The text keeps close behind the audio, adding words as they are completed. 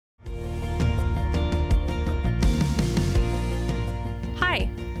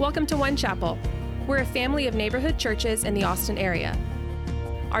Welcome to One Chapel. We're a family of neighborhood churches in the Austin area.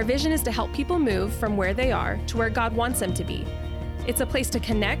 Our vision is to help people move from where they are to where God wants them to be. It's a place to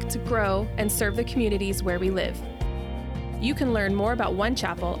connect, grow, and serve the communities where we live. You can learn more about One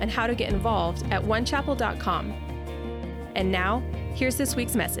Chapel and how to get involved at onechapel.com. And now, here's this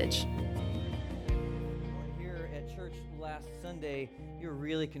week's message. Here at church last Sunday, you were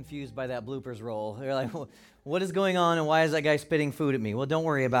really confused by that bloopers roll. You're like, what is going on and why is that guy spitting food at me? Well, don't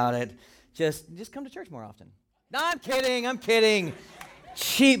worry about it. Just come to church more often. No, I'm kidding.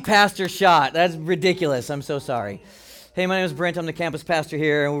 Cheap pastor shot. That's ridiculous. I'm so sorry. Hey, my name is Brent. I'm the campus pastor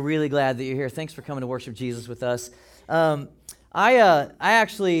here, and we're really glad that you're here. Thanks for coming to worship Jesus with us. I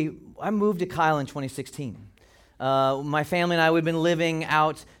moved to Kyle in 2016. My family and I, we've been living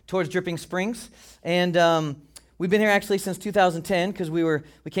out towards Dripping Springs, and we've been here actually since 2010 because we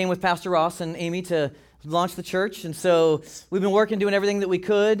came with Pastor Ross and Amy to launch the church, and so we've been working, doing everything that we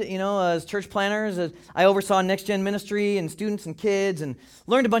could, as church planners. I oversaw Next Gen ministry and students and kids, and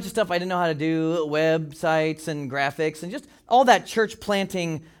learned a bunch of stuff I didn't know how to do, websites and graphics, and just all that church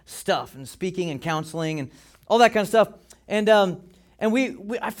planting stuff, and speaking and counseling, and all that kind of stuff. And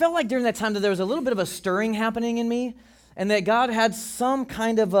I felt like during that time that there was a little bit of a stirring happening in me, and that God had some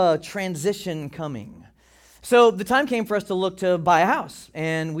kind of a transition coming. So the time came for us to look to buy a house,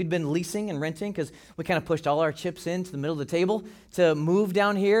 and we'd been leasing and renting because we kind of pushed all our chips into the middle of the table to move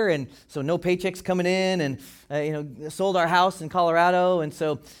down here, and so no paychecks coming in, and sold our house in Colorado, and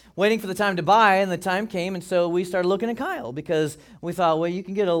so waiting for the time to buy, and the time came, and so we started looking at Kyle because we thought, well, you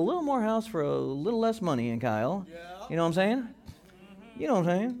can get a little more house for a little less money in Kyle. Yeah. You know what I'm saying? Mm-hmm. You know what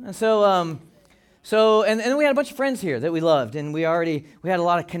I'm saying? And so, and then we had a bunch of friends here that we loved, and we had a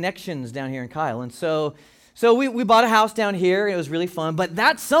lot of connections down here in Kyle, and so we bought a house down here. It was really fun. But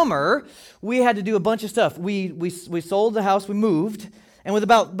that summer, we had to do a bunch of stuff. We sold the house. We moved. And with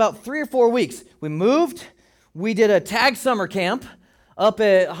about 3 or 4 weeks, we moved. We did a tag summer camp up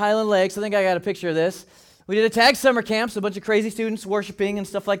at Highland Lakes. I think I got a picture of this. We did a tag summer camp, so a bunch of crazy students worshiping and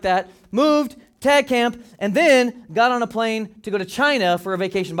stuff like that. Moved, tag camp, and then got on a plane to go to China for a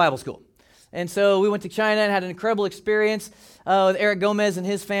vacation Bible school. And so we went to China and had an incredible experience with Eric Gomez and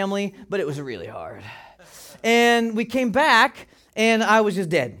his family, but it was really hard. And we came back, and I was just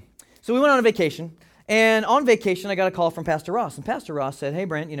dead. So we went on a vacation, and on vacation, I got a call from Pastor Ross. And Pastor Ross said, hey,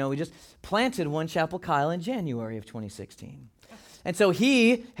 Brent, we just planted One Chapel Kyle in January of 2016. And so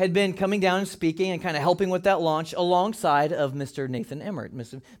he had been coming down and speaking and kind of helping with that launch alongside of Mr. Nathan Emmert.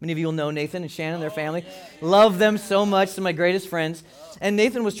 Many of you will know Nathan and Shannon, their family. Love them so much, some of my greatest friends. And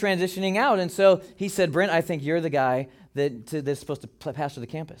Nathan was transitioning out, and so he said, Brent, I think you're the guy that's supposed to pastor the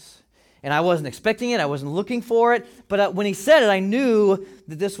campus. And I wasn't expecting it. I wasn't looking for it. But when he said it, I knew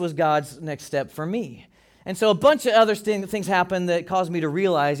that this was God's next step for me. And so a bunch of other things happened that caused me to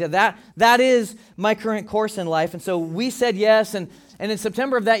realize that is my current course in life. And so we said yes. And in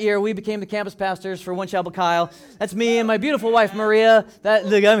September of that year, we became the campus pastors for One Chapel Kyle. That's me and my beautiful wife, Maria.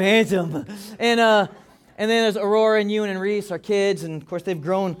 Look, I'm handsome. And then there's Aurora and Ewan and Reese, our kids. And, of course, they've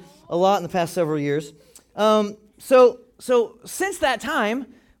grown a lot in the past several years. So since that time,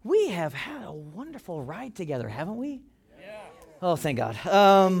 we have had a wonderful ride together, haven't we? Yeah. Oh, thank God.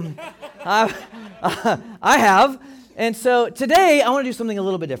 I have. And so today, I want to do something a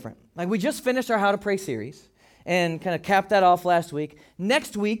little bit different. Like we just finished our How to Pray series and kind of capped that off last week.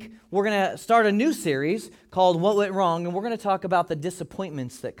 Next week, we're going to start a new series called What Went Wrong, and we're going to talk about the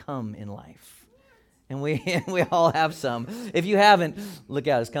disappointments that come in life. And we all have some. If you haven't, look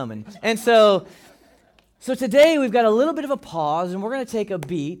out, it's coming. And So today we've got a little bit of a pause, and we're going to take a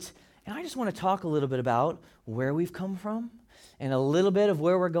beat, and I just want to talk a little bit about where we've come from and a little bit of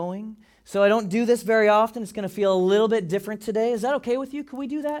where we're going. So I don't do this very often. It's going to feel a little bit different today. Is that okay with you? Can we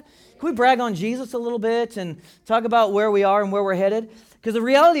do that? Can we brag on Jesus a little bit and talk about where we are and where we're headed? Because the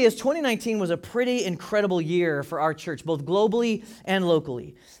reality is 2019 was a pretty incredible year for our church, both globally and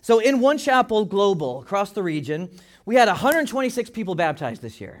locally. So in One Chapel Global, across the region, we had 126 people baptized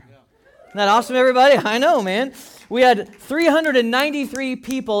this year. Isn't that awesome, everybody? I know, man. We had 393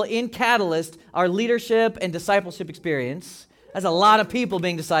 people in Catalyst, our leadership and discipleship experience. That's a lot of people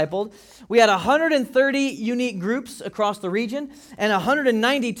being discipled. We had 130 unique groups across the region and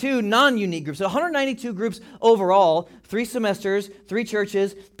 192 non-unique groups. So 192 groups overall, 3 semesters, 3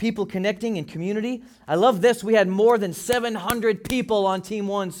 churches, people connecting in community. I love this. We had more than 700 people on Team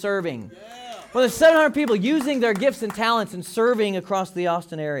 1 serving. More than 700 people using their gifts and talents and serving across the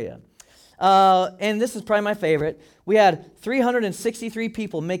Austin area. And this is probably my favorite. We had 363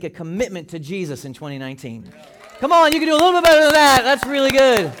 people make a commitment to Jesus in 2019. Come on, you can do a little bit better than that. That's really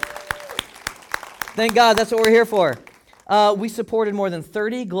good. Thank God, that's what we're here for. We supported more than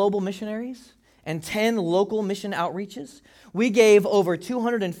 30 global missionaries and 10 local mission outreaches. We gave over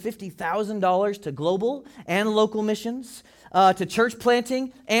 $250,000 to global and local missions, to church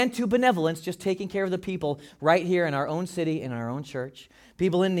planting, and to benevolence, just taking care of the people right here in our own city, in our own church,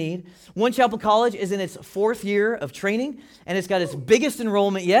 people in need. One Chapel College is in its 4th year of training, and it's got its biggest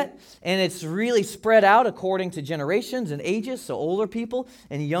enrollment yet, and it's really spread out according to generations and ages, so older people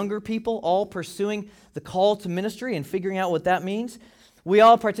and younger people all pursuing the call to ministry and figuring out what that means. We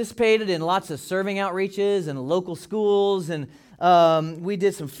all participated in lots of serving outreaches and local schools, and we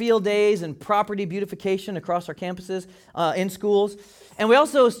did some field days and property beautification across our campuses in schools. And we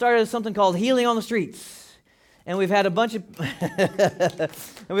also started something called Healing on the Streets. And we've had a bunch of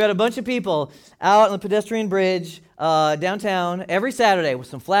people out on the pedestrian bridge downtown every Saturday with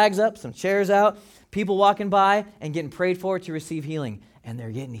some flags up, some chairs out, people walking by and getting prayed for to receive healing. And they're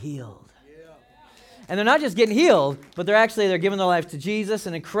getting healed. And they're not just getting healed, but they're giving their life to Jesus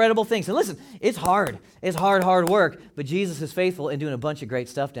and incredible things. And listen, it's hard. It's hard work, but Jesus is faithful and doing a bunch of great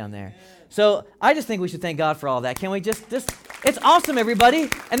stuff down there. So I just think we should thank God for all that. Can we just it's awesome, everybody,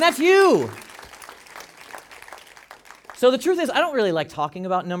 and that's you. So the truth is, I don't really like talking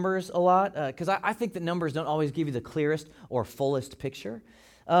about numbers a lot because I think that numbers don't always give you the clearest or fullest picture.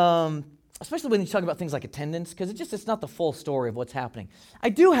 Especially when you talk about things like attendance, because it's not the full story of what's happening. I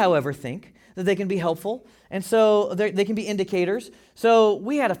do, however, think that they can be helpful, and so they can be indicators. So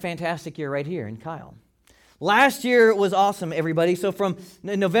we had a fantastic year right here in Kyle. Last year was awesome, everybody. So from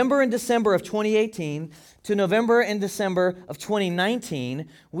November and December of 2018 to November and December of 2019,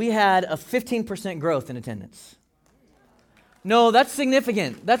 we had a 15% growth in attendance. No, that's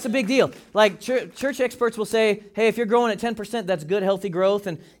significant. That's a big deal. Like church experts will say, hey, if you're growing at 10%, that's good, healthy growth.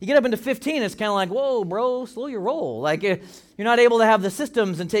 And you get up into 15, it's kind of like, whoa, bro, slow your roll. Like you're not able to have the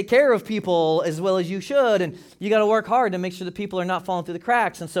systems and take care of people as well as you should. And you got to work hard to make sure that people are not falling through the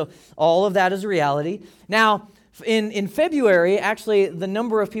cracks. And so all of that is a reality. Now, in February, actually, the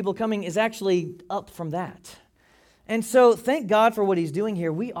number of people coming is actually up from that. And so thank God for what he's doing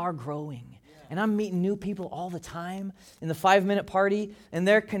here. We are growing. And I'm meeting new people all the time in the 5-minute party, and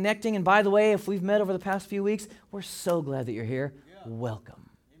they're connecting. And by the way, if we've met over the past few weeks, we're so glad that you're here. Yeah. Welcome.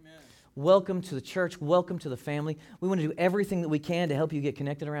 Amen. Welcome to the church. Welcome to the family. We want to do everything that we can to help you get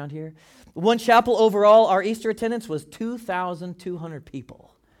connected around here. One Chapel overall, our Easter attendance was 2,200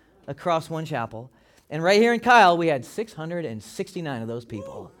 people across One Chapel. And right here in Kyle, we had 669 of those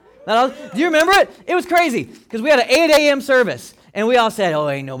people. Do you remember it? It was crazy because we had an 8 a.m. service. And we all said, oh,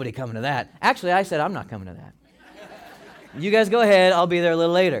 ain't nobody coming to that. Actually, I said, I'm not coming to that. You guys go ahead. I'll be there a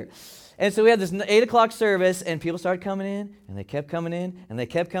little later. And so we had this 8 o'clock service, and people started coming in, and they kept coming in, and they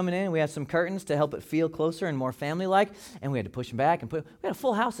kept coming in. We had some curtains to help it feel closer and more family-like, and we had to push them back. We had a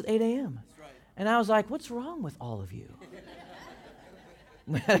full house at 8 a.m. That's right. And I was like, what's wrong with all of you?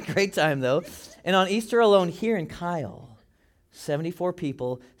 We had a great time, though. And on Easter alone here in Kyle, 74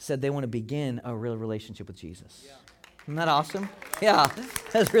 people said they want to begin a real relationship with Jesus. Yeah. Isn't that awesome? Yeah,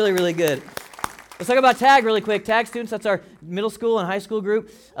 that's really, really good. Let's talk about TAG really quick. TAG students, that's our middle school and high school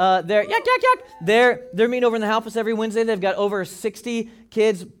group. They're meeting over in the Halfus every Wednesday. They've got over 60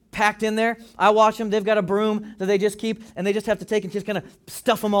 kids packed in there. I watch them. They've got a broom that they just keep, and they just have to take and just kind of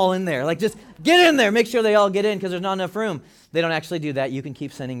stuff them all in there. Like, just get in there. Make sure they all get in because there's not enough room. They don't actually do that. You can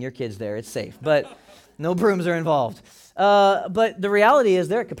keep sending your kids there. It's safe. But no brooms are involved. But the reality is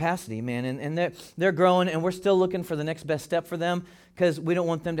they're at capacity, man, and they're growing, and we're still looking for the next best step for them because we don't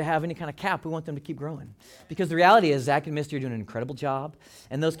want them to have any kind of cap. We want them to keep growing. Because the reality is Zach and Misty are doing an incredible job,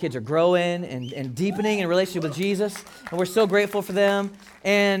 and those kids are growing and deepening in relationship with Jesus, and we're so grateful for them.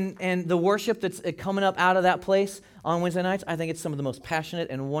 And the worship that's coming up out of that place on Wednesday nights, I think it's some of the most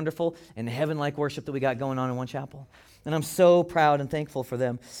passionate and wonderful and heaven-like worship that we got going on in One Chapel. And I'm so proud and thankful for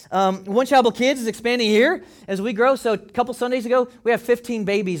them. One Chapel Kids is expanding here as we grow. So a couple Sundays ago, we have 15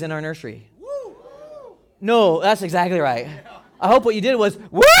 babies in our nursery. Woo! No, that's exactly right. I hope what you did was,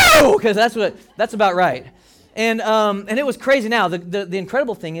 woo! Because that's about right. And it was crazy. Now, the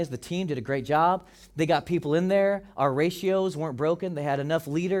incredible thing is the team did a great job. They got people in there. Our ratios weren't broken. They had enough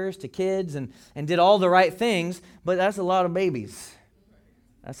leaders to kids and did all the right things. But that's a lot of babies.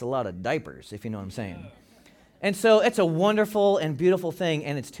 That's a lot of diapers, if you know what I'm saying. And so it's a wonderful and beautiful thing,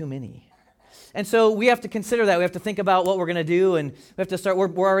 and it's too many. And so we have to consider that. We have to think about what we're going to do, and we have to start. We're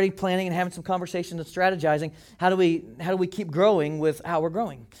already planning and having some conversations and strategizing. How do we keep growing with how we're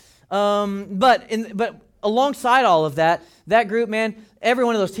growing? But alongside all of that group, man, every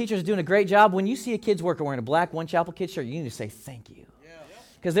one of those teachers is doing a great job. When you see a kid's worker wearing a black One Chapel Kids shirt, you need to say thank you.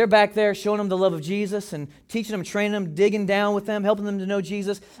 because they're back there showing them the love of Jesus and teaching them, training them, digging down with them, helping them to know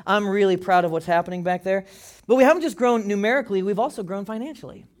Jesus. I'm really proud of what's happening back there. But we haven't just grown numerically, we've also grown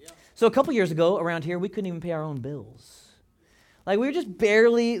financially. So a couple years ago around here, we couldn't even pay our own bills. Like, we were just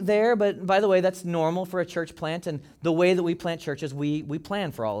barely there, but by the way, that's normal for a church plant, and the way that we plant churches, we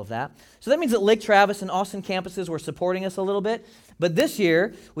plan for all of that. So that means that Lake Travis and Austin campuses were supporting us a little bit, but this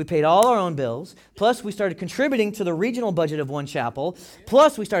year, we paid all our own bills, plus we started contributing to the regional budget of One Chapel,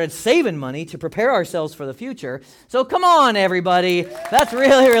 plus we started saving money to prepare ourselves for the future. So come on, everybody. That's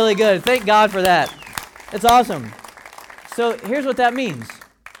really, really good. Thank God for that. It's awesome. So here's what that means.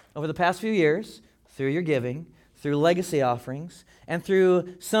 Over the past few years, through your giving, through legacy offerings, and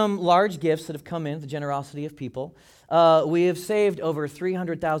through some large gifts that have come in, the generosity of people, we have saved over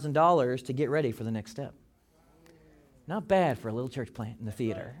 $300,000 to get ready for the next step. Not bad for a little church plant in the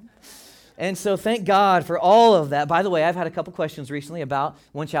theater. And so thank God for all of that. By the way, I've had a couple questions recently about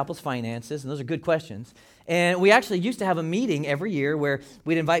One Chapel's finances, and those are good questions. And we actually used to have a meeting every year where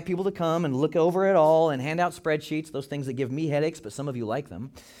we'd invite people to come and look over it all and hand out spreadsheets, those things that give me headaches, but some of you like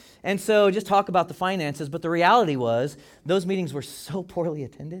them. And so just talk about the finances, but the reality was those meetings were so poorly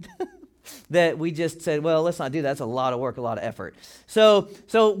attended that we just said, well, let's not do that. That's a lot of work, a lot of effort. So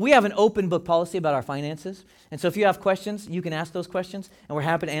we have an open book policy about our finances. And so if you have questions, you can ask those questions, and we're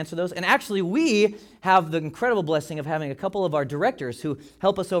happy to answer those. And actually, we have the incredible blessing of having a couple of our directors who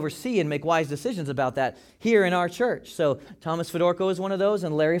help us oversee and make wise decisions about that here in our church. So Thomas Fedorko is one of those,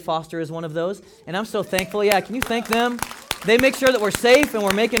 and Larry Foster is one of those. And I'm so thankful. Yeah, can you thank them? They make sure that we're safe and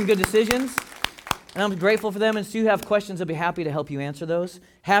we're making good decisions. And I'm grateful for them. And so you have questions, I'll be happy to help you answer those.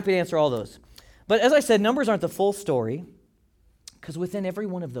 Happy to answer all those. But as I said, numbers aren't the full story, because within every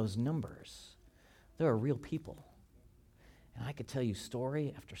one of those numbers, there are real people. And I could tell you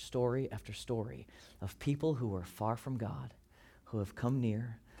story after story after story of people who are far from God, who have come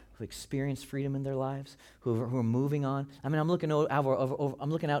near, who experienced freedom in their lives, who are moving on. I mean, I'm looking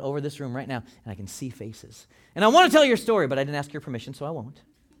out over this room right now, and I can see faces. And I want to tell your story, but I didn't ask your permission, so I won't.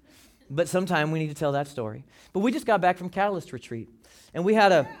 But sometime we need to tell that story. But we just got back from Catalyst Retreat, and we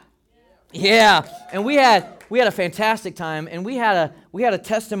had a a fantastic time, and we had a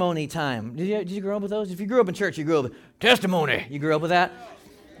testimony time. Did you grow up with those? If you grew up in church, you grew up with testimony. You grew up with that?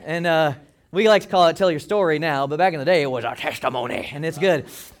 And we like to call it tell your story now, but back in the day, it was a testimony, and it's good.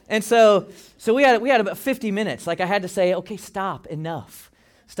 And so we had about 50 minutes. Like, I had to say, okay, stop, enough.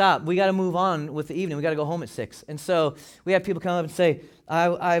 Stop. We got to move on with the evening. We got to go home at 6. And so we had people come up and say,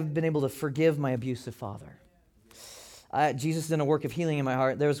 I've been able to forgive my abusive father. Jesus did a work of healing in my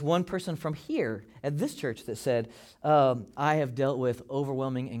heart. There was one person from here at this church that said, I have dealt with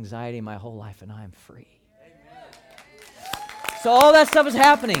overwhelming anxiety my whole life, and I am free. Amen. So all that stuff is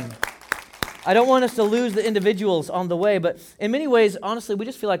happening. I don't want us to lose the individuals on the way, but in many ways, honestly, we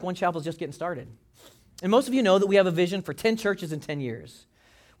just feel like One Chapel is just getting started. And most of you know that we have a vision for 10 churches in 10 years.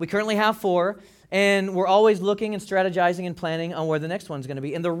 We currently have 4, and we're always looking and strategizing and planning on where the next one's going to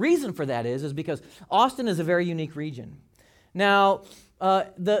be. And the reason for that is because Austin is a very unique region. Now,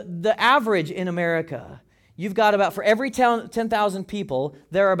 the average in America, you've got about, for every 10,000 people,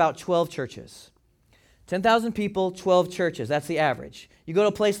 there are about 12 churches. 10,000 people, 12 churches. That's the average. You go to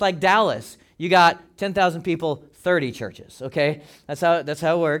a place like Dallas, you got 10,000 people, 30 churches, okay? That's how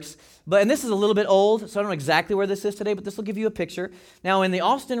it works. And this is a little bit old, so I don't know exactly where this is today, but this will give you a picture. Now, in the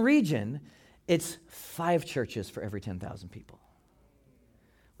Austin region, it's 5 churches for every 10,000 people.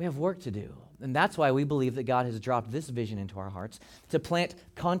 We have work to do, and that's why we believe that God has dropped this vision into our hearts to plant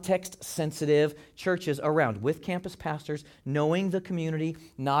context-sensitive churches around with campus pastors, knowing the community,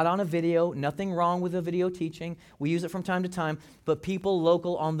 not on a video, nothing wrong with a video teaching. We use it from time to time, but people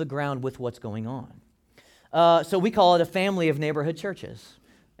local on the ground with what's going on. So we call it a family of neighborhood churches,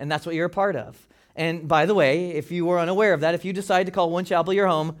 and that's what you're a part of. And by the way, if you were unaware of that, if you decide to call One Chapel your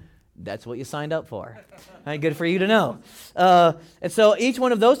home, that's what you signed up for. Good for you to know. And so each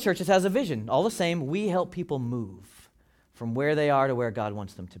one of those churches has a vision. All the same, we help people move from where they are to where God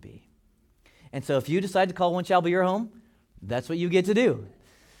wants them to be. And so if you decide to call One Chapel your home, that's what you get to do.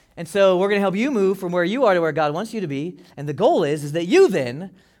 And so we're going to help you move from where you are to where God wants you to be. And the goal is that you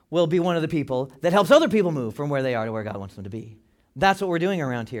then will be one of the people that helps other people move from where they are to where God wants them to be. That's what we're doing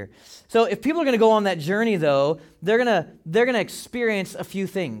around here. So if people are going to go on that journey, though, they're going to experience a few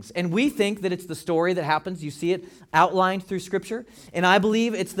things. And we think that it's the story that happens. You see it outlined through Scripture. And I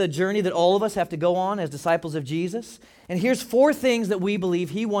believe it's the journey that all of us have to go on as disciples of Jesus. And here's 4 things that we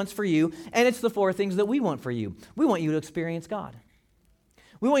believe He wants for you, and it's the 4 things that we want for you. We want you to experience God.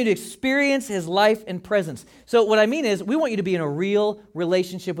 We want you to experience His life and presence. So what I mean is, we want you to be in a real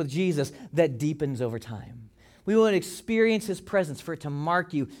relationship with Jesus that deepens over time. We want to experience His presence, for it to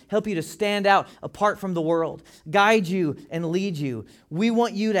mark you, help you to stand out apart from the world, guide you and lead you. We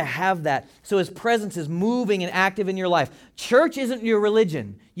want you to have that, so His presence is moving and active in your life. Church isn't your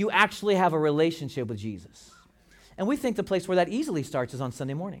religion. You actually have a relationship with Jesus. And we think the place where that easily starts is on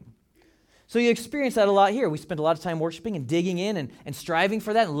Sunday morning. So you experience that a lot here. We spend a lot of time worshiping and digging in and striving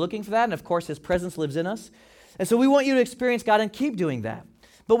for that and looking for that. And of course, His presence lives in us. And so we want you to experience God and keep doing that.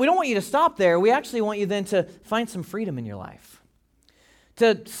 But we don't want you to stop there. We actually want you then to find some freedom in your life,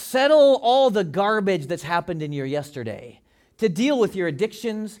 to settle all the garbage that's happened in your yesterday, to deal with your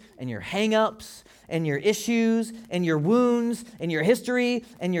addictions and your hang-ups and your issues and your wounds and your history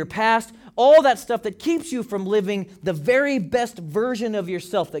and your past, all that stuff that keeps you from living the very best version of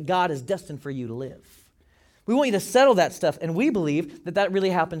yourself that God is destined for you to live. We want you to settle that stuff, and we believe that that really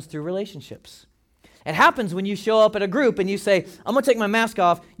happens through relationships. It happens when you show up at a group and you say, I'm going to take my mask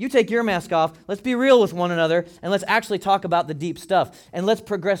off, you take your mask off, let's be real with one another, and let's actually talk about the deep stuff, and let's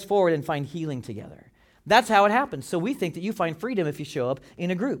progress forward and find healing together. That's how it happens. So we think that you find freedom if you show up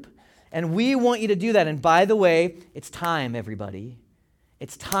in a group. And we want you to do that. And by the way, it's time, everybody.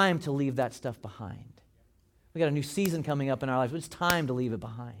 It's time to leave that stuff behind. We got a new season coming up in our lives, but it's time to leave it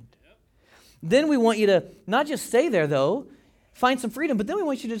behind. Then we want you to not just stay there, though, find some freedom, but then we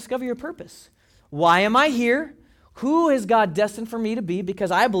want you to discover your purpose. Why am I here? Who has God destined for me to be? Because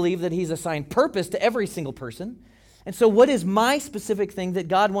I believe that He's assigned purpose to every single person. And so what is my specific thing that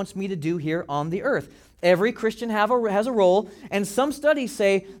God wants me to do here on the earth? Every Christian has a role, and some studies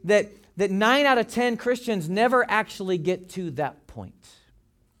say that 9 out of 10 Christians never actually get to that point.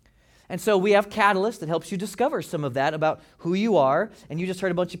 And so we have Catalyst that helps you discover some of that about who you are. And you just heard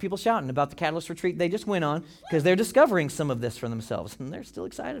a bunch of people shouting about the Catalyst retreat they just went on because they're discovering some of this for themselves. And they're still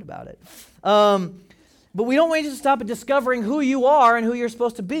excited about it. But we don't want you to stop at discovering who you are and who you're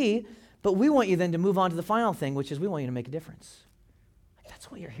supposed to be. But we want you then to move on to the final thing, which is we want you to make a difference.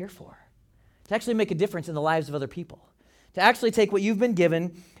 That's what you're here for. To actually make a difference in the lives of other people. To actually take what you've been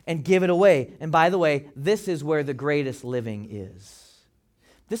given and give it away. And by the way, this is where the greatest living is.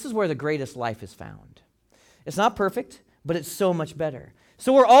 This is where the greatest life is found. It's not perfect, but it's so much better.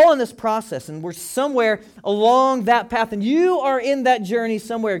 So we're all in this process, and we're somewhere along that path, and you are in that journey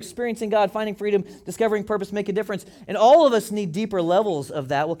somewhere, experiencing God, finding freedom, discovering purpose, make a difference. And all of us need deeper levels of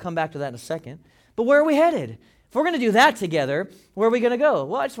that. We'll come back to that in a second. But where are we headed? If we're going to do that together, where are we going to go?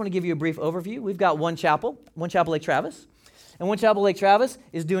 Well, I just want to give you a brief overview. We've got One Chapel Lake Travis. And One Chapel Lake Travis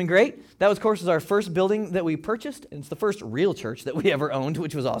is doing great. That, of course, is our first building that we purchased. And it's the first real church that we ever owned,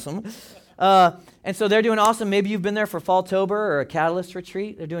 which was awesome. And so they're doing awesome. Maybe you've been there for Falltober or a Catalyst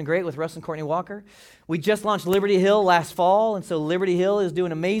retreat. They're doing great with Russ and Courtney Walker. We just launched Liberty Hill last fall, and so Liberty Hill is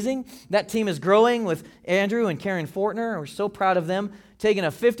doing amazing. That team is growing with Andrew and Karen Fortner. We're so proud of them, taking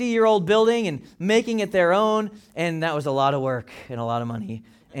a 50-year-old building and making it their own. And that was a lot of work and a lot of money,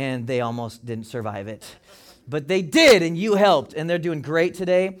 and they almost didn't survive it. But they did, and you helped, and they're doing great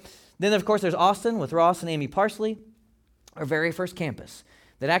today. Then, of course, there's Austin with Ross and Amy Parsley, our very first campus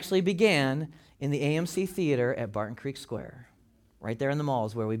that actually began in the AMC Theater at Barton Creek Square. Right there in the mall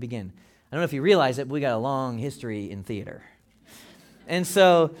is where we begin. I don't know if you realize it, but we got a long history in theater. And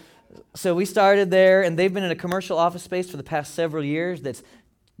so we started there, and they've been in a commercial office space for the past several years that's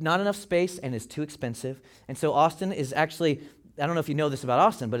not enough space and is too expensive. And so Austin is actually, I don't know if you know this about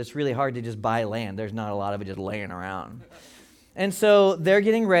Austin, but it's really hard to just buy land. There's not a lot of it just laying around. And so they're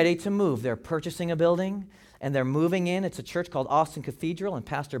getting ready to move. They're purchasing a building, and they're moving in. It's a church called Austin Cathedral, and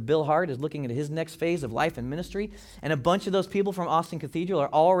Pastor Bill Hart is looking at his next phase of life and ministry. And a bunch of those people from Austin Cathedral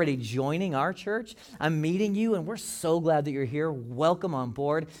are already joining our church. I'm meeting you, and we're so glad that you're here. Welcome on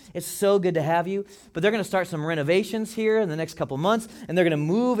board. It's so good to have you. But they're going to start some renovations here in the next couple months, and they're going to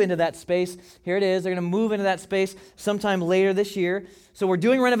move into that space. Here it is. They're going to move into that space sometime later this year. So we're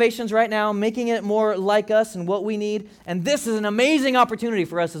doing renovations right now, making it more like us and what we need. And this is an amazing opportunity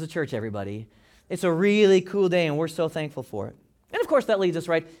for us as a church, everybody. It's a really cool day, and we're so thankful for it. And, of course, that leads us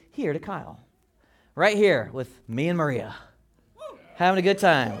right here to Kyle. Right here with me and Maria. Having a good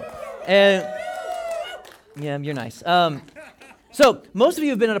time. And, yeah, you're nice. So most of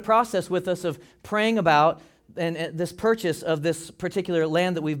you have been in a process with us of praying about and this purchase of this particular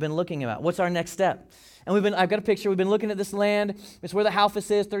land that we've been looking at. What's our next step? And I've got a picture. We've been looking at this land. It's where the Halfus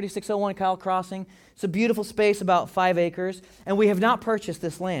is, 3601 Kyle Crossing. It's a beautiful space, about 5 acres. And we have not purchased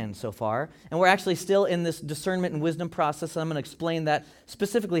this land so far. And we're actually still in this discernment and wisdom process. I'm going to explain that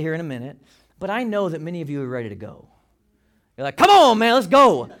specifically here in a minute. But I know that many of you are ready to go. You're like, come on, man, let's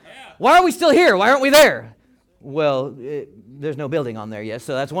go. Why are we still here? Why aren't we there? Well, there's no building on there yet,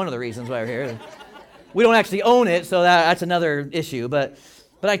 so that's one of the reasons why we're here. We don't actually own it, so that's another issue. But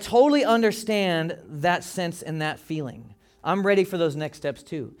But I totally understand that sense and that feeling. I'm ready for those next steps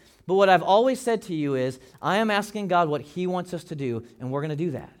too. But what I've always said to you is, I am asking God what He wants us to do, and we're going to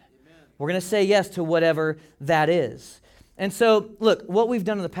do that. Amen. We're going to say yes to whatever that is. And so, look, what we've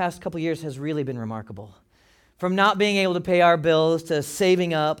done in the past couple of years has really been remarkable. From not being able to pay our bills, to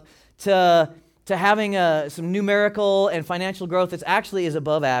saving up, to having some numerical and financial growth that actually is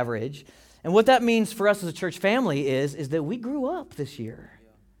above average. And what that means for us as a church family is that we grew up this year.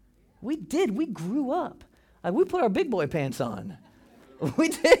 We did. We grew up. Like, we put our big boy pants on. We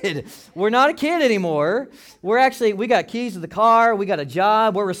did. We're not a kid anymore. We got keys to the car. We got a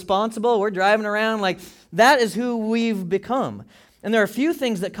job. We're responsible. We're driving around. Like, that is who we've become. And there are a few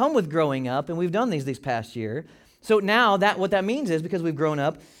things that come with growing up, and we've done these past year. So now what that means is, because we've grown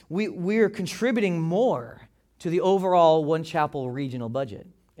up, we're contributing more to the overall One Chapel regional budget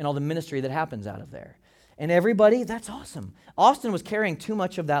and all the ministry that happens out of there. And everybody, that's awesome. Austin was carrying too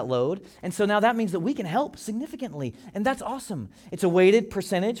much of that load, and so now that means that we can help significantly, and that's awesome. It's a weighted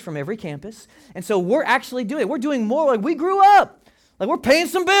percentage from every campus, and so we're actually doing it. We're doing more. Like, we grew up. Like, we're paying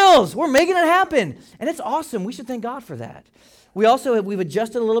some bills. We're making it happen, and it's awesome. We should thank God for that. We've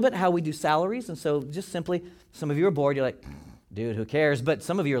adjusted a little bit how we do salaries, and so just simply, some of you are bored. You're like, dude, who cares? But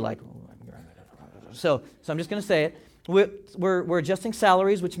some of you are like, so I'm just going to say it. We're adjusting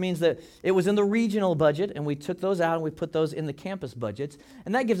salaries, which means that it was in the regional budget, and we took those out and we put those in the campus budgets,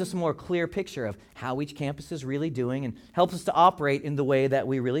 and that gives us a more clear picture of how each campus is really doing and helps us to operate in the way that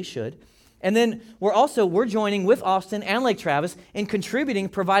we really should. And then we're joining with Austin and Lake Travis in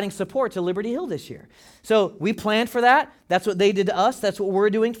providing support to Liberty Hill this year. So we planned for that. That's what they did to us. That's what we're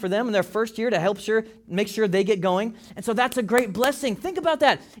doing for them in their first year to make sure they get going. And so that's a great blessing. Think about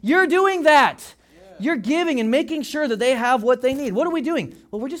that. You're doing that. You're giving and making sure that they have what they need. What are we doing?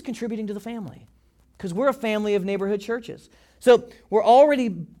 Well, we're just contributing to the family because we're a family of neighborhood churches. So we're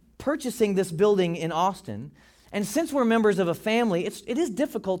already purchasing this building in Austin. And since we're members of a family, it is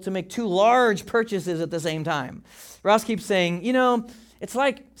difficult to make two large purchases at the same time. Ross keeps saying, it's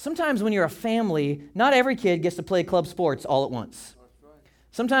like sometimes when you're a family, not every kid gets to play club sports all at once.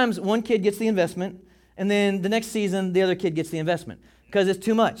 Sometimes one kid gets the investment, and then the next season, the other kid gets the investment. Because it's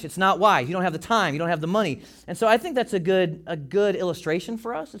too much. It's not wise. You don't have the time. You don't have the money. And so I think that's a good illustration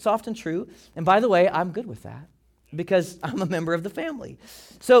for us. It's often true. And by the way, I'm good with that because I'm a member of the family.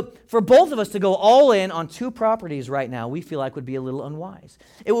 So for both of us to go all in on two properties right now, we feel like would be a little unwise.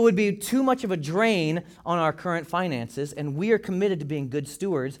 It would be too much of a drain on our current finances, and we are committed to being good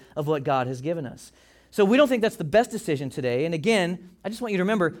stewards of what God has given us. So we don't think that's the best decision today. And again, I just want you to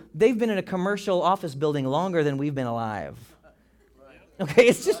remember, they've been in a commercial office building longer than we've been alive. Okay,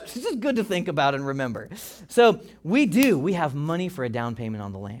 it's just good to think about and remember. So we have money for a down payment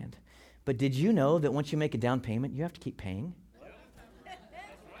on the land. But did you know that once you make a down payment, you have to keep paying?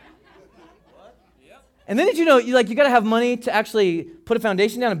 And then did you know you got to have money to actually put a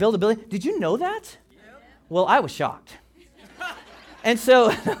foundation down and build a building? Did you know that? Well, I was shocked. And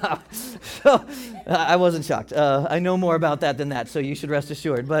so I wasn't shocked. I know more about that than that, so you should rest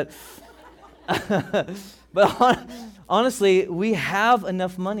assured. But honestly, we have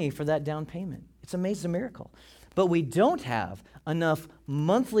enough money for that down payment. It's amazing, it's a miracle. But we don't have enough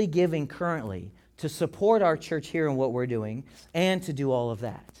monthly giving currently to support our church here and what we're doing and to do all of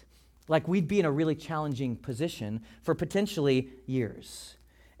that. Like, we'd be in a really challenging position for potentially years.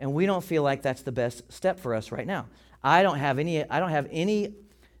 And we don't feel like that's the best step for us right now. I don't have any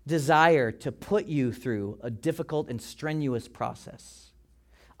desire to put you through a difficult and strenuous process.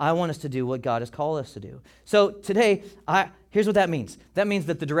 I want us to do what God has called us to do. So today, here's what that means. That means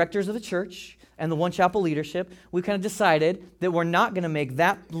that the directors of the church and the One Chapel leadership, we kind of decided that we're not going to make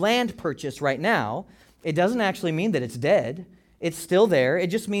that land purchase right now. It doesn't actually mean that it's dead. It's still there. It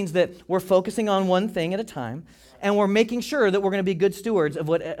just means that we're focusing on one thing at a time, and we're making sure that we're going to be good stewards of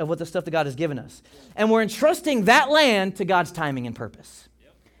what the stuff that God has given us. And we're entrusting that land to God's timing and purpose.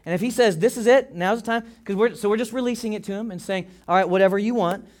 And if He says, this is it, now's the time, so we're just releasing it to Him and saying, all right, whatever you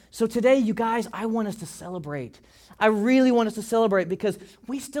want. So today, you guys, I want us to celebrate. I really want us to celebrate because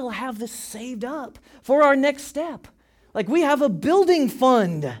we still have this saved up for our next step. Like, we have a building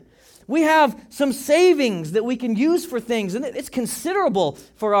fund. We have some savings that we can use for things, and it's considerable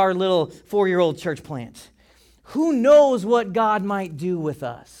for our little 4-year-old church plant. Who knows what God might do with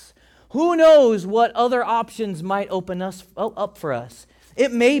us? Who knows what other options might open up for us?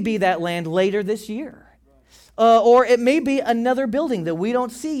 It may be that land later this year. Or it may be another building that we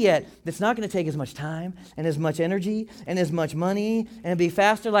don't see yet that's not going to take as much time and as much energy and as much money and be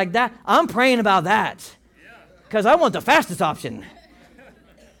faster like that. I'm praying about that because I want the fastest option.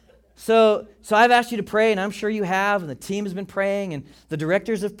 So I've asked you to pray, and I'm sure you have, and the team has been praying, and the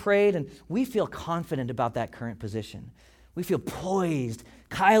directors have prayed, and we feel confident about that current position. We feel poised.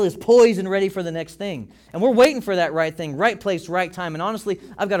 Kyle is poised and ready for the next thing. And we're waiting for that right thing, right place, right time. And honestly,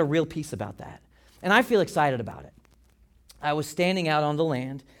 I've got a real peace about that. And I feel excited about it. I was standing out on the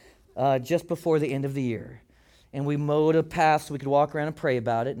land just before the end of the year. And we mowed a path so we could walk around and pray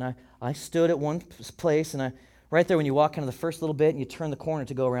about it. And I stood at one place, and right there when you walk kind of the first little bit and you turn the corner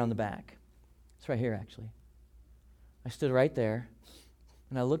to go around the back. It's right here, actually. I stood right there,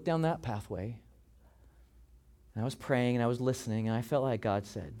 and I looked down that pathway. And I was praying, and I was listening, and I felt like God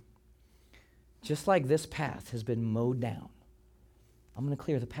said, just like this path has been mowed down, I'm going to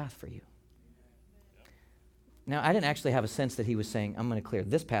clear the path for you. Now, I didn't actually have a sense that he was saying, I'm going to clear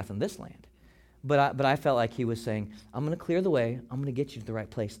this path in this land. But I felt like he was saying, I'm going to clear the way. I'm going to get you to the right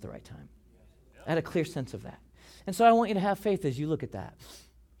place at the right time. I had a clear sense of that. And so I want you to have faith as you look at that.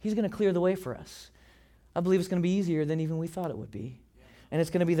 He's going to clear the way for us. I believe it's going to be easier than even we thought it would be. And it's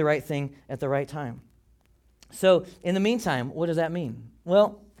going to be the right thing at the right time. So in the meantime, what does that mean?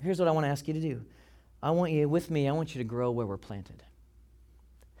 Well, here's what I want to ask you to do. I want you to grow where we're planted.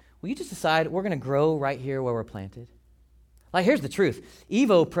 Will you just decide we're going to grow right here where we're planted? Like, here's the truth.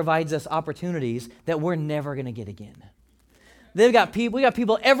 Evo provides us opportunities that we're never going to get again. We got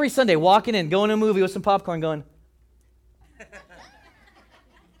people every Sunday walking in, going to a movie with some popcorn going,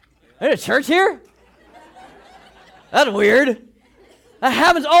 there's a church here? That's weird. That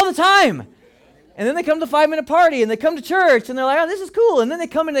happens all the time. And then they come to 5-minute party, and they come to church, and they're like, oh, this is cool. And then they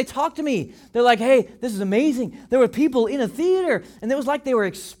come and they talk to me. They're like, hey, this is amazing. There were people in a theater, and it was like they were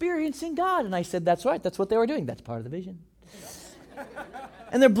experiencing God. And I said, that's right. That's what they were doing. That's part of the vision.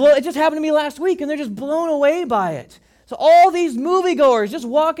 And it just happened to me last week, and they're just blown away by it. So all these moviegoers just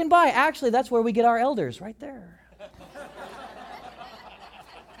walking by, actually, that's where we get our elders, right there.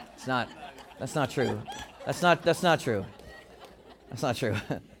 That's not true. That's not true. That's not true.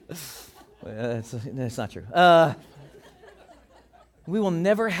 It's not true. We will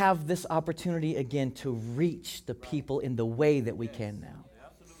never have this opportunity again to reach the people in the way that we can now.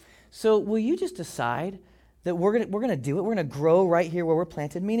 So will you just decide that we're gonna do it? We're gonna grow right here where we're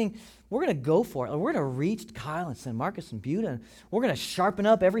planted, meaning we're gonna go for it. We're gonna reach Kyle and San Marcos and Buda, and we're gonna sharpen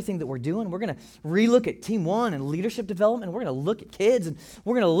up everything that we're doing. We're gonna relook at Team 1 and leadership development. We're gonna look at kids, and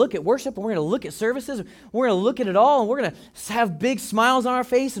we're gonna look at worship, and we're gonna look at services. We're gonna look at it all, and we're gonna have big smiles on our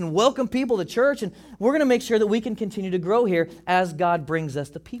face and welcome people to church, and we're gonna make sure that we can continue to grow here as God brings us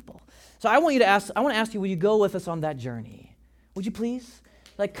the people. So I want to ask you, will you go with us on that journey? Would you please?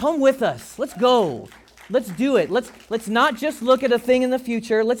 Like, come with us. Let's go. Let's do it. Let's not just look at a thing in the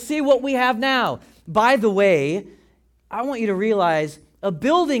future. Let's see what we have now. By the way, I want you to realize a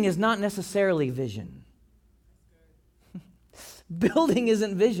building is not necessarily vision. Building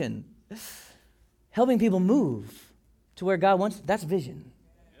isn't vision. Helping people move to where God wants, that's vision.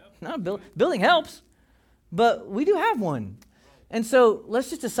 Not building helps, but we do have one. And so let's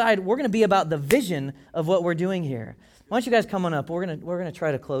just decide we're going to be about the vision of what we're doing here. Why don't you guys come on up? We're going to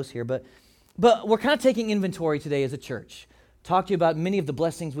try to close here, but we're kind of taking inventory today as a church. Talk to you about many of the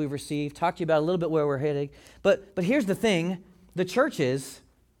blessings we've received. Talk to you about a little bit where we're heading. But here's the thing. The church it's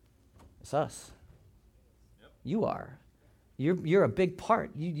us. Yep. You are. You're a big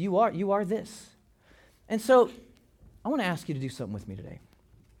part. You are this. And so I want to ask you to do something with me today.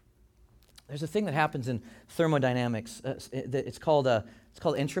 There's a thing that happens in thermodynamics. It's called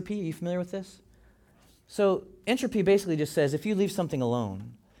entropy. Are you familiar with this? So entropy basically just says if you leave something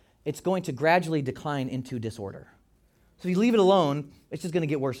alone, it's going to gradually decline into disorder. So if you leave it alone, it's just going to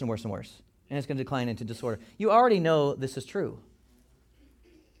get worse and worse and worse. And it's going to decline into disorder. You already know this is true.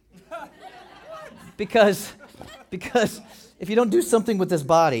 Because if you don't do something with this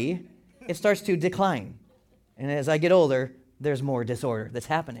body, it starts to decline. And as I get older, there's more disorder that's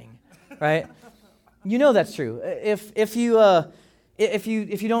happening, right? You know that's true. If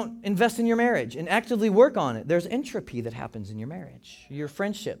you don't invest in your marriage and actively work on it, there's entropy that happens in your marriage, your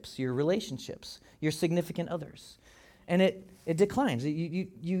friendships, your relationships, your significant others. And it declines.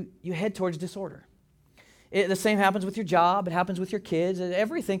 You head towards disorder. The same happens with your job. It happens with your kids.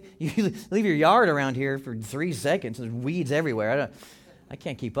 Everything. You leave your yard around here for 3 seconds. There's weeds everywhere. I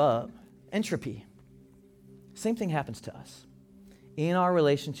can't keep up. Entropy. Same thing happens to us. In our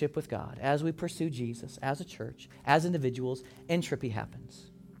relationship with God, as we pursue Jesus, as a church, as individuals, entropy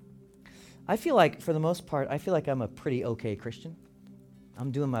happens. I feel like, for the most part, I'm a pretty okay Christian.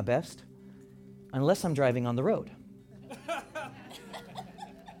 I'm doing my best, unless I'm driving on the road.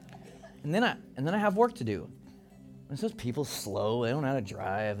 And then I have work to do. And so people slow, they don't know how to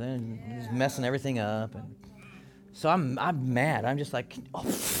drive, they're just messing everything up. And so I'm mad. I'm just like,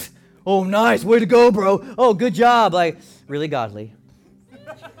 oh, nice, way to go, bro. Oh, good job. Like, really godly.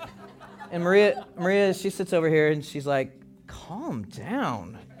 And Maria, she sits over here and she's like, calm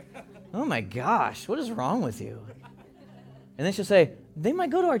down. Oh my gosh, what is wrong with you? And then she'll say, they might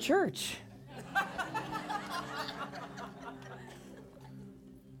go to our church.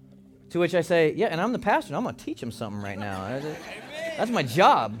 To which I say, yeah, and I'm the pastor, and I'm going to teach them something right now. That's my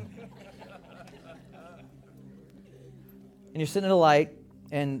job. And you're sitting at a light,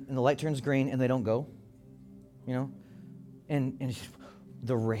 and the light turns green, and they don't go, you know? And it's just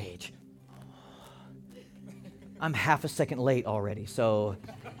the rage. I'm half a second late already, so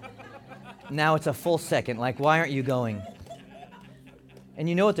now it's a full second. Like, why aren't you going? And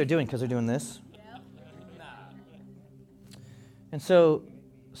you know what they're doing because they're doing this. And so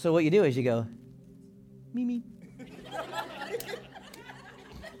what you do is you go, me.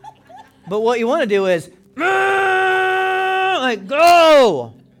 But what you want to do is, like,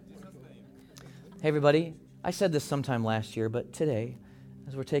 go! Hey, everybody, I said this sometime last year, but today,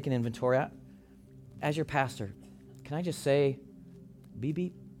 as we're taking inventory out, as your pastor, can I just say, beep,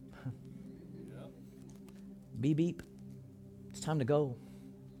 beep? Beep, beep. It's time to go.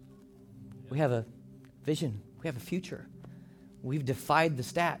 We have a vision. We have a future. We've defied the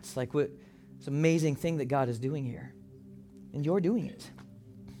stats. Like, it's an amazing thing that God is doing here. And you're doing it.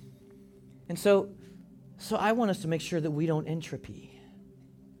 And so I want us to make sure that we don't entropy.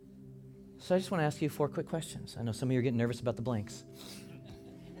 So I just want to ask you 4 quick questions. I know some of you are getting nervous about the blanks.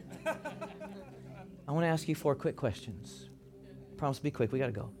 I want to ask you 4 quick questions. Promise to be quick. We got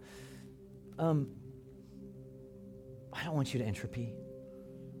to go. I don't want you to entropy.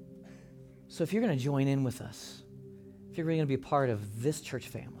 So if you're going to join in with us, if you're really going to be a part of this church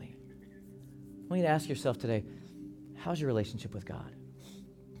family, I want you to ask yourself today, how's your relationship with God?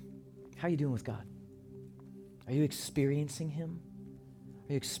 How are you doing with God? Are you experiencing Him?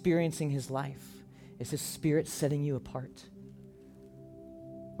 Are you experiencing His life? Is His Spirit setting you apart?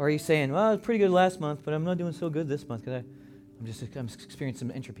 Or are you saying, well, it was pretty good last month, but I'm not doing so good this month because I'm experiencing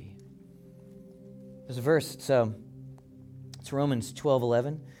some entropy. There's a verse, it's Romans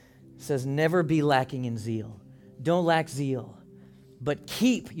 12:11. It says, never be lacking in zeal. Don't lack zeal, but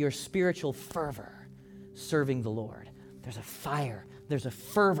keep your spiritual fervor serving the Lord. There's a fire, there's a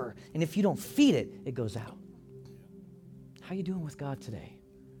fervor, and if you don't feed it, it goes out. How are you doing with God today?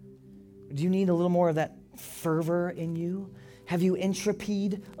 Do you need a little more of that fervor in you? Have you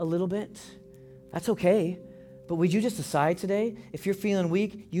entropied a little bit? That's okay. But would you just decide today, if you're feeling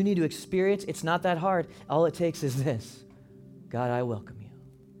weak, you need to experience, it's not that hard. All it takes is this. God, I welcome you.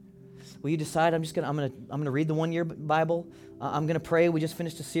 Will you decide, I'm gonna read the 1-year Bible. I'm gonna pray. We just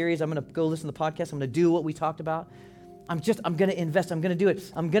finished a series. I'm gonna go listen to the podcast. I'm gonna do what we talked about. I'm gonna invest. I'm gonna do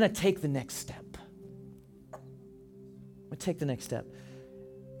it. I'm gonna take the next step. I'm gonna take the next step.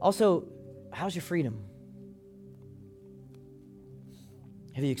 Also, how's your freedom?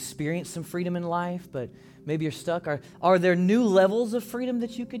 Have you experienced some freedom in life, but maybe you're stuck? Are there new levels of freedom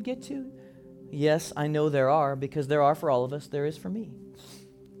that you could get to? Yes, I know there are, because there are for all of us. There is for me.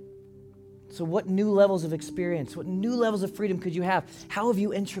 So what new levels of experience, what new levels of freedom could you have? How have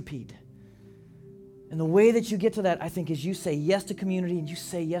you entropied? And the way that you get to that, I think, is you say yes to community and you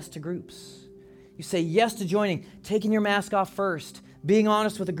say yes to groups. You say yes to joining, taking your mask off first, being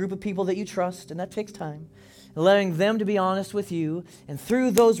honest with a group of people that you trust, and that takes time. Letting them to be honest with you, and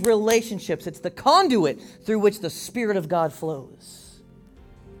through those relationships, it's the conduit through which the Spirit of God flows.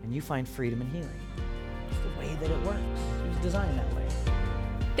 And you find freedom and healing. It's the way that it works. It was designed that way.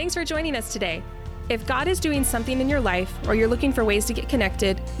 Thanks for joining us today. If God is doing something in your life, or you're looking for ways to get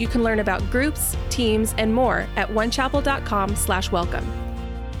connected, you can learn about groups, teams, and more at onechapel.com/welcome.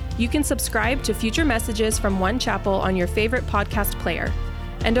 You can subscribe to future messages from One Chapel on your favorite podcast player.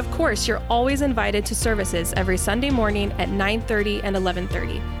 And of course, you're always invited to services every Sunday morning at 9:30 and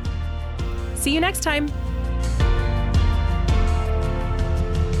 11:30. See you next time.